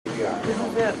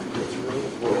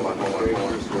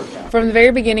From the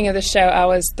very beginning of the show, I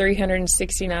was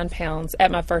 369 pounds at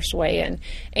my first weigh-in,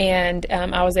 and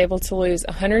I was able to lose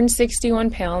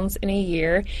 161 pounds in a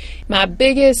year. My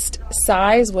biggest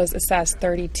size was a size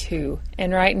 32,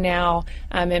 and right now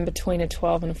I'm in between a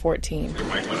 12 and a 14. Your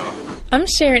mic went off. I'm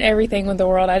sharing everything with the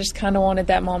world. I just kind of wanted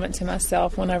that moment to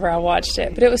myself whenever I watched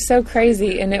it. But it was so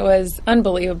crazy, and it was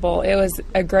unbelievable. It was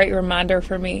a great reminder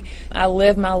for me. I've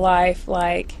lived my life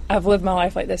like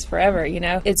this forever, you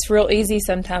know. It's real easy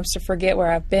sometimes to forget where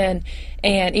I've been.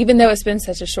 And even though it's been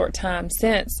such a short time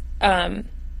since,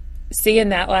 seeing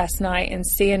that last night and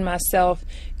seeing myself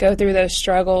go through those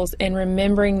struggles and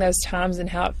remembering those times and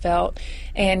how it felt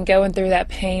and going through that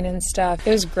pain and stuff,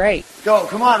 it was great. Go,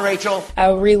 come on, Rachel.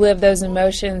 I relived those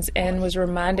emotions and was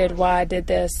reminded why I did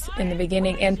this in the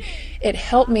beginning, and it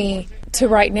helped me to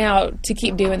right now to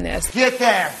keep doing this. Get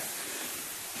there.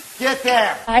 Get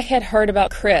there. I had heard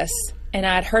about Chris and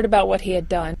I had heard about what he had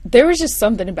done. There was just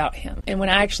something about him, and when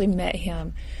I actually met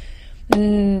him,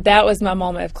 that was my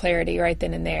moment of clarity right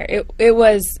then and there. It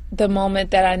was the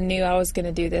moment that I knew I was going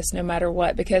to do this no matter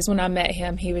what, because when I met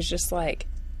him, he was just like,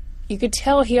 you could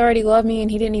tell he already loved me and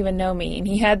he didn't even know me. And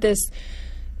he had this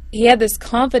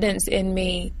confidence in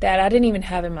me that I didn't even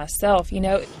have in myself, you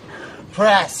know.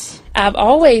 Press. I've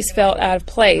always felt out of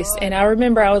place, and I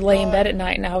remember I would lay in bed at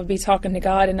night and I would be talking to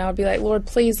God and I would be like, Lord,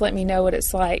 please let me know what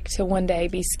it's like to one day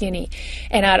be skinny.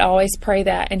 And I'd always pray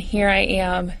that, and here I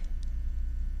am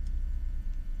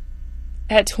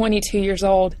at 22 years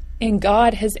old, and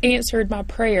God has answered my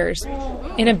prayers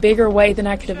in a bigger way than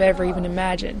I could have ever even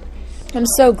imagined. I'm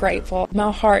so grateful.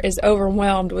 My heart is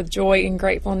overwhelmed with joy and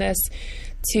gratefulness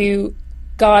to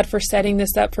God for setting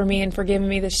this up for me and for giving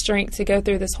me the strength to go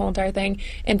through this whole entire thing,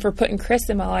 and for putting Chris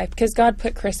in my life, because God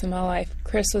put Chris in my life.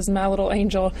 Chris was my little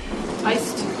angel.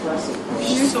 Iced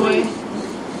soy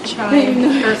chai,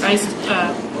 or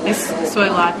iced soy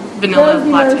latte, vanilla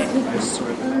latte.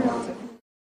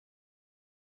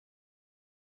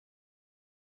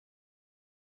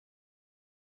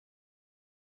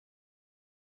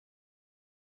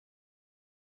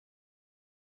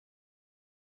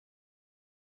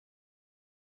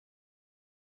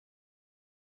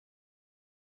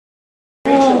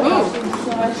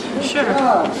 Sure.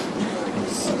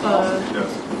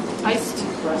 Iced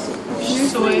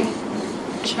soy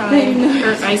chai,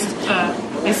 or iced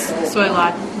soy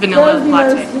latte, vanilla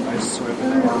latte.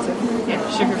 Yeah,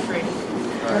 sugar free.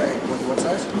 Alright, what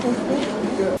size?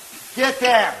 Get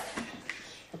there.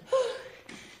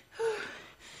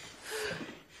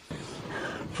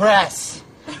 Press.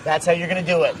 That's how you're going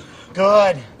to do it.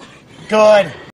 Good. Good.